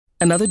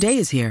Another day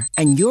is here,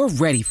 and you're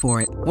ready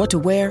for it. What to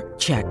wear?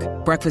 Check.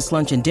 Breakfast,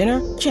 lunch, and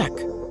dinner? Check.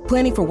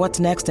 Planning for what's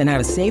next and how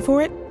to save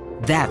for it?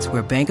 That's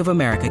where Bank of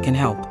America can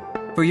help.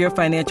 For your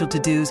financial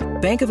to-dos,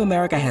 Bank of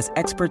America has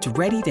experts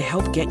ready to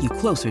help get you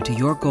closer to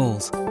your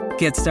goals.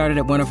 Get started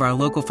at one of our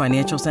local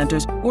financial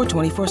centers or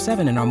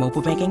 24/7 in our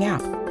mobile banking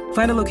app.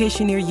 Find a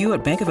location near you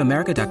at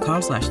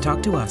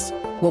bankofamerica.com/talktous.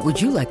 What would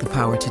you like the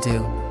power to do?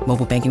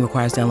 Mobile banking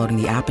requires downloading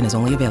the app and is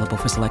only available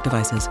for select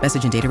devices.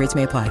 Message and data rates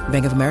may apply.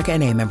 Bank of America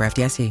N.A., member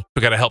FDIC.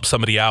 We got to help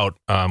somebody out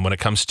when it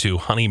comes to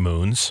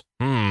honeymoons.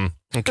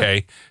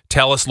 Okay.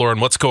 Tell us,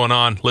 Lauren, what's going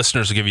on?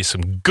 Listeners will give you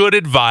some good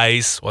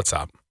advice. What's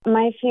up?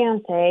 My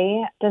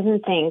fiance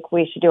doesn't think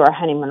we should do our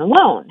honeymoon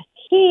alone.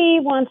 He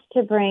wants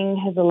to bring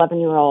his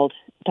 11-year-old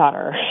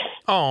daughter.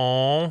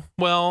 Oh,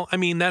 well, I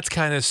mean, that's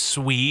kind of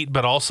sweet,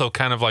 but also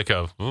kind of like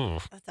That's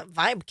a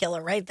vibe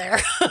killer right there.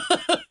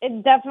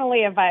 It's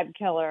definitely a vibe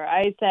killer.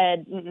 I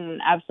said,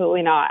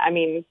 absolutely not. I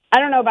mean, I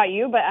don't know about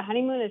you, but a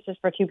honeymoon is just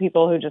for two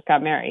people who just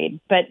got married.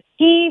 But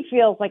he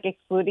feels like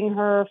excluding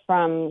her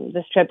from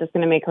this trip is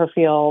going to make her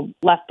feel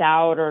left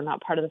out or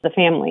not part of the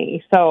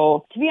family.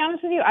 So to be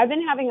honest with you, I've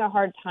been having a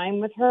hard time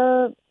with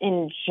her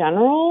in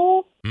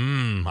general.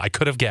 I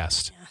could have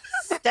guessed.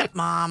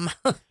 Stepmom.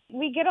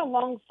 We get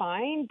along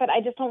fine, but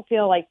I just don't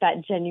feel like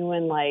that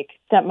genuine, like,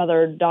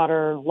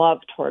 stepmother-daughter love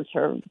towards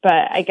her.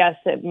 But I guess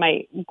it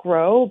might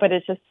grow, but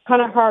it's just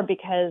kind of hard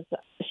because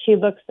she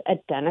looks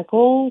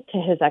identical to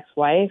his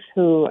ex-wife,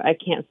 who I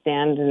can't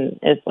stand and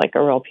is like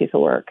a real piece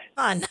of work.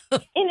 Fun.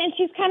 And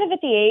she's kind of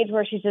at the age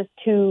where she's just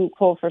too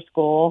cool for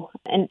school.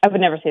 And I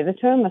would never say this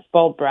to him, a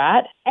spoiled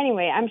brat.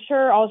 Anyway, I'm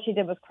sure all she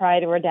did was cry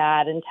to her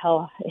dad and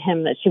tell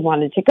him that she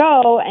wanted to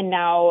go. And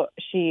now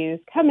she's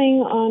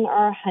coming on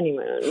our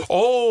honeymoon.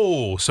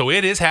 Oh, so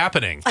it is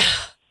happening.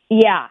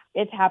 Yeah,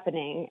 it's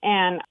happening.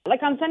 And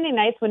like on Sunday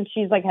nights when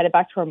she's like headed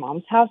back to her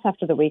mom's house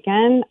after the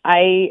weekend,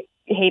 I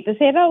hate to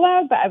say it out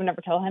loud, but I would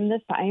never tell him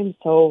this, but I am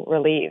so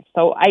relieved.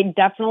 So I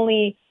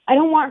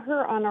don't want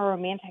her on a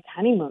romantic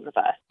honeymoon with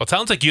us. Well, it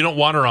sounds like you don't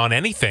want her on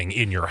anything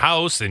in your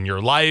house, in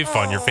your life,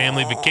 on your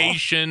family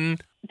vacation.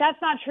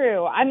 That's not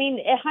true. I mean,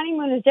 a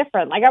honeymoon is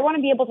different. Like, I want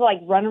to be able to, like,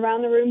 run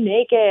around the room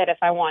naked if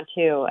I want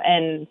to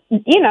and,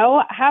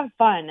 have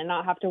fun and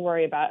not have to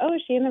worry about, oh,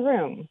 is she in the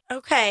room?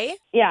 Okay.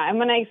 Yeah, and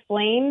when I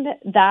explained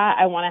that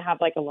I want to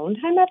have, like, alone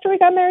time after we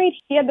got married,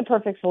 he had the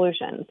perfect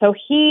solution. So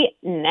he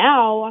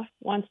now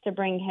wants to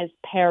bring his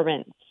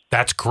parents.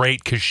 That's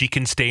great because she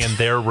can stay in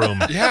their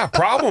room. Yeah,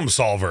 problem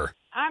solver.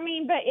 I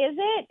mean, but is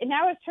it?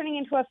 Now it's turning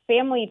into a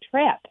family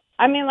trip.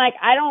 I mean, like,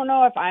 I don't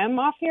know if I'm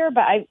off here,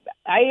 but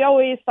I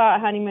always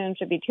thought honeymoon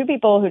should be two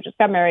people who just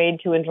got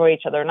married to enjoy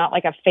each other, not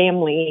like a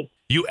family.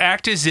 You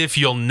act as if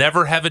you'll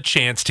never have a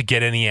chance to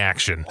get any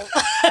action.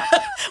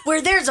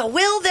 Where there's a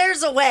will,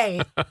 there's a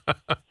way.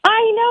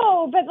 I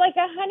know, but like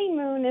a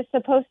honeymoon is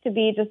supposed to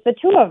be just the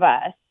two of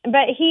us.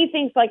 But he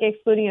thinks like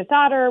excluding his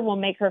daughter will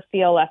make her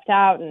feel left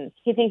out, and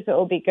he thinks it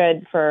will be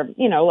good for,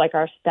 like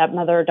our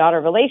stepmother-daughter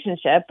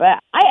relationship. But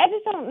I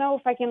just don't know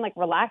if I can like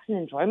relax and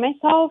enjoy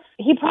myself.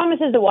 He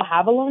promises that we'll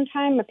have alone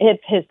time if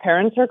his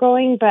parents are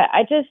going, but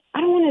I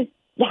don't want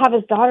to have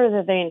his daughter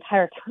there the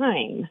entire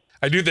time.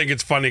 I do think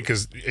it's funny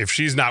because if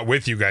she's not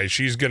with you guys,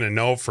 she's going to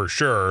know for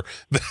sure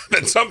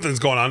that something's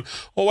going on.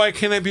 Well, why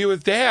can't I be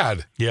with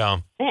Dad? Yeah.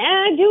 And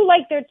I do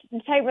like their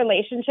tight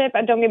relationship.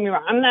 Don't get me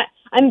wrong.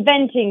 I'm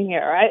venting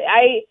here.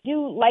 I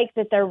do like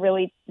that they're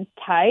really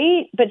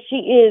tight, but she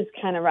is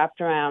kind of wrapped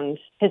around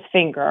his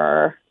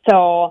finger.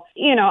 So,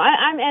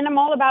 I'm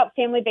all about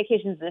family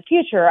vacations in the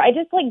future. I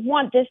just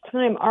want this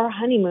time, our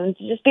honeymoon,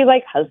 to just be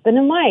like husband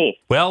and wife.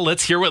 Well,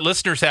 let's hear what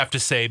listeners have to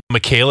say.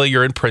 Michaela,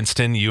 you're in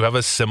Princeton. You have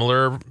a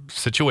similar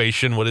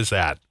situation. What is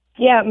that?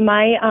 Yeah,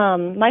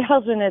 my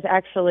husband is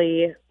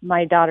actually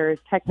my daughter's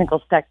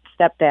technical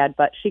stepdad,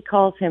 but she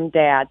calls him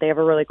dad. They have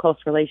a really close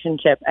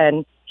relationship,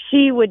 and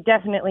she would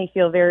definitely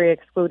feel very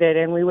excluded,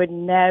 and we would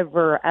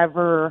never,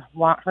 ever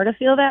want her to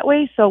feel that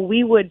way, so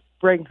we would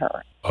bring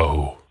her.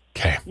 Oh,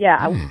 okay.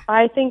 Yeah,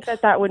 I think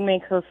that would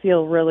make her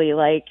feel really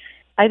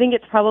I think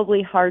it's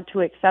probably hard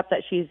to accept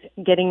that she's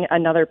getting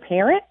another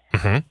parent,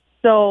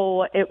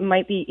 so it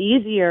might be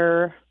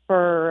easier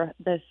for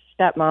the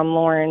stepmom,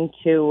 Lauren,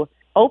 to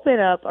open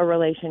up a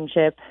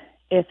relationship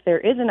if there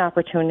is an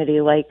opportunity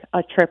like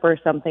a trip or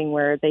something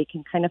where they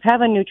can kind of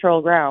have a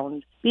neutral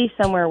ground, be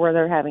somewhere where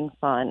they're having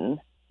fun.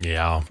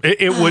 Yeah,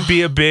 it would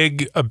be a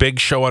big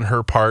show on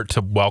her part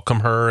to welcome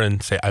her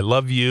and say, I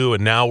love you,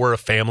 and now we're a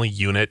family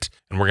unit,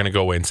 and we're going to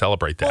go away and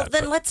celebrate that.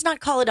 Well, then let's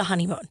not call it a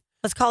honeymoon.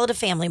 Let's call it a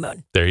family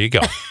moon. There you go.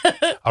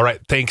 All right,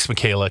 thanks,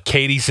 Michaela.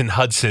 Katie's in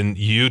Hudson.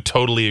 You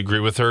totally agree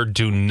with her.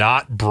 Do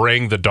not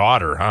bring the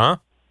daughter, huh?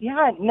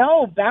 Yeah,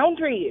 no,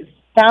 boundaries.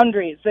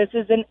 This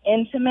is an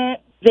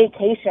intimate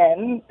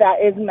vacation that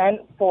is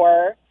meant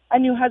for a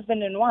new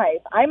husband and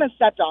wife. I'm a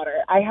stepdaughter.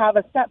 I have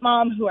a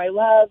stepmom who I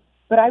love,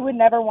 but I would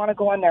never want to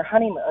go on their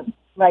honeymoon.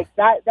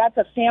 That's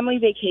a family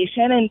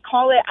vacation, and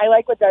I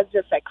like what Des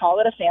just said, call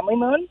it a family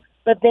moon,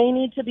 but they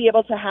need to be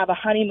able to have a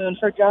honeymoon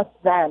for just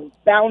them.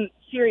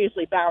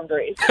 seriously,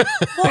 boundaries.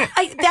 Well,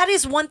 that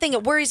is one thing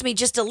that worries me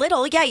just a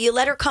little. Yeah, you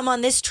let her come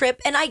on this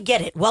trip, and I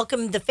get it.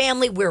 Welcome the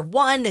family. We're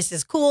one. This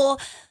is cool.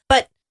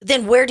 But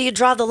then where do you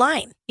draw the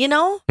line? You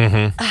know?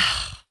 Mm-hmm.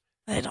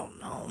 I don't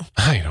know.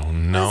 I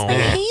don't know. I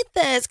hate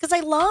this because I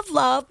love,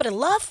 but I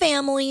love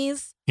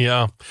families.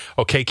 Yeah.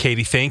 Okay,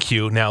 Katie, thank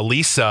you. Now,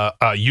 Lisa,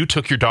 you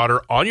took your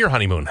daughter on your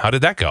honeymoon. How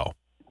did that go?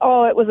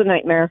 Oh, it was a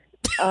nightmare.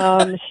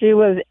 She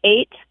was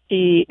 8.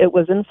 It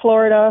was in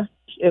Florida.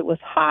 It was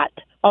hot.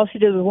 All she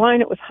did was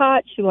whine. It was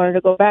hot. She wanted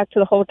to go back to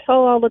the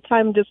hotel all the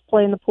time and just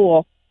play in the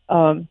pool.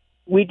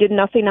 We did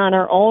nothing on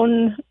our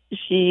own.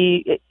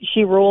 She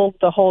ruled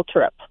the whole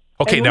trip.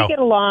 Okay, and now we get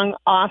along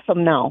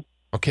awesome now.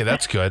 Okay,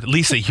 that's good.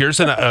 Lisa, here's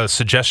a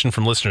suggestion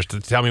from listeners to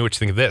tell me what you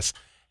think of this.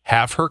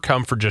 Have her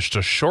come for just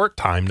a short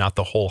time, not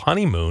the whole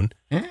honeymoon.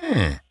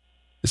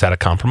 Is that a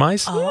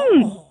compromise?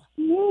 Oh.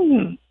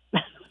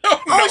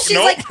 She's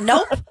like,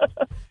 nope.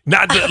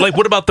 Not like,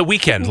 what about the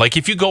weekend? Like,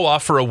 if you go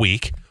off for a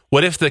week,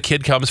 what if the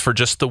kid comes for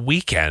just the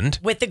weekend?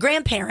 With the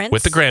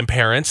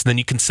grandparents. Then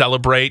you can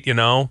celebrate,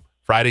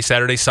 Friday,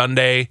 Saturday,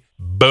 Sunday.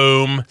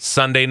 Boom.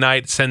 Sunday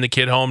night, send the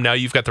kid home. Now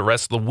you've got the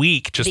rest of the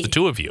week, just the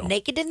two of you.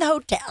 Naked in the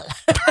hotel.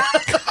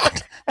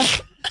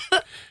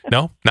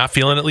 No? Not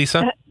feeling it,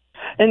 Lisa?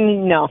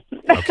 And no.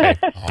 Okay.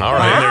 All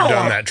right. Been there,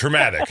 done that.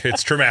 Traumatic.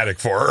 It's traumatic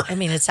for her. I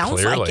mean, it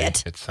sounds Clearly, like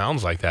it. It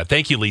sounds like that.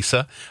 Thank you,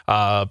 Lisa.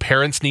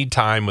 Parents need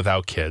time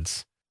without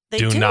kids. They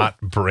Do do. not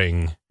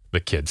bring the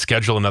kids.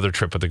 Schedule another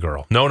trip with the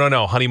girl.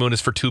 No. Honeymoon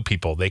is for 2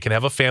 people. They can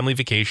have a family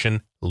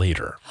vacation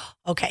later.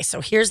 Okay, so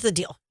here's the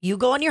deal. You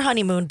go on your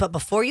honeymoon, but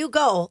before you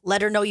go,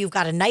 let her know you've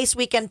got a nice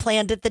weekend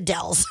planned at the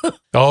Dells.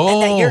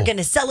 Oh. And that you're going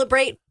to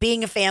celebrate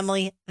being a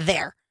family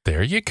there.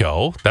 There you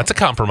go. That's a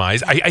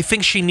compromise. I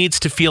think she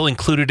needs to feel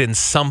included in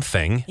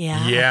something.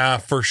 Yeah. Yeah,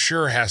 for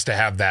sure has to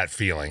have that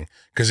feeling.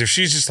 Because if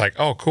she's just like,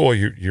 oh, cool,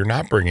 you're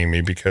not bringing me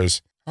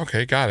because,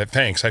 okay, got it.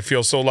 Thanks. I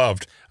feel so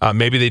loved.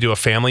 Maybe they do a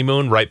family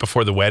moon right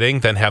before the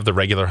wedding, then have the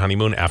regular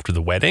honeymoon after the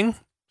wedding,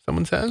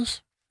 someone says.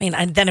 I mean,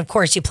 and then, of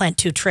course, you plan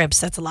 2 trips.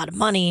 That's a lot of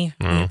money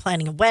when you're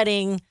planning a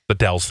wedding. The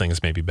Dells thing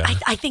is maybe better.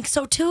 I think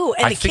so, too.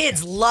 And the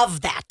kids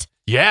love that.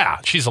 Yeah,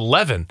 she's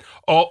 11.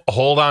 Oh,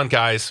 hold on,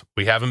 guys.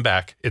 We have him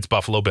back. It's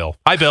Buffalo Bill.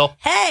 Hi, Bill.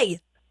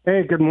 Hey.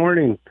 Hey, good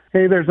morning.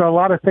 Hey, there's a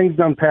lot of things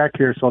to unpack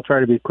here, so I'll try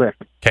to be quick.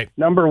 Okay.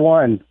 Number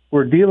 1,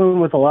 we're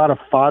dealing with a lot of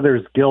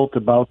father's guilt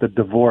about the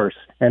divorce,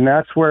 and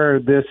that's where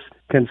this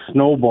can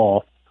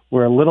snowball,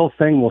 where a little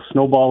thing will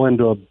snowball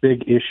into a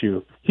big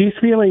issue. He's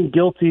feeling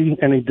guilty,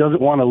 and he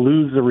doesn't want to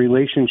lose the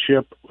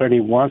relationship, and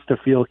he wants to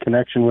feel a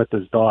connection with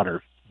his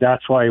daughter.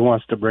 That's why he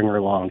wants to bring her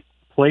along.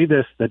 Play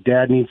this, the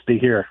dad needs to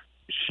hear.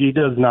 She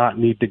does not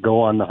need to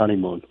go on the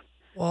honeymoon.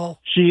 Whoa.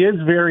 She is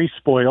very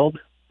spoiled,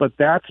 but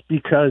that's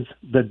because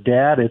the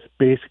dad is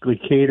basically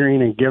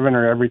catering and giving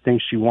her everything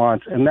she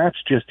wants, and that's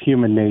just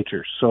human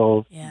nature.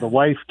 So the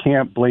wife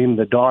can't blame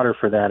the daughter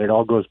for that. It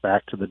all goes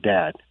back to the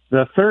dad.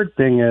 The third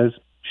thing is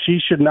she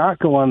should not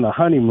go on the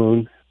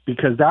honeymoon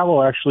because that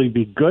will actually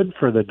be good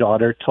for the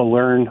daughter to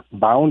learn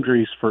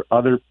boundaries for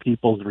other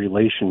people's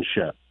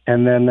relationship.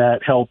 And then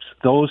that helps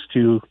those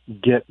two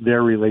get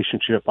their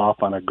relationship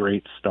off on a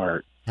great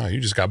start. Oh,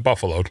 you just got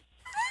buffaloed.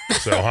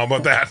 So how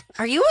about that?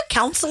 Are you a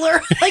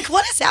counselor? Like,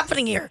 what is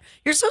happening here?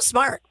 You're so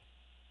smart.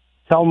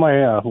 Tell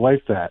my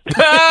wife that.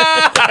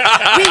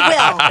 We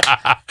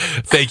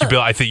will. Thank you,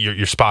 Bill. I think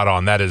you're spot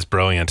on. That is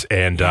brilliant.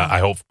 And I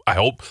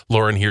hope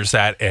Lauren hears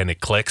that and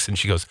it clicks and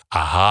she goes,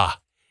 aha,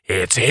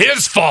 it's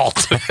his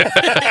fault.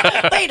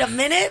 Wait a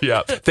minute.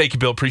 Yeah. Thank you,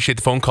 Bill. Appreciate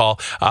the phone call.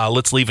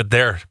 Let's leave it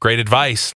there. Great advice.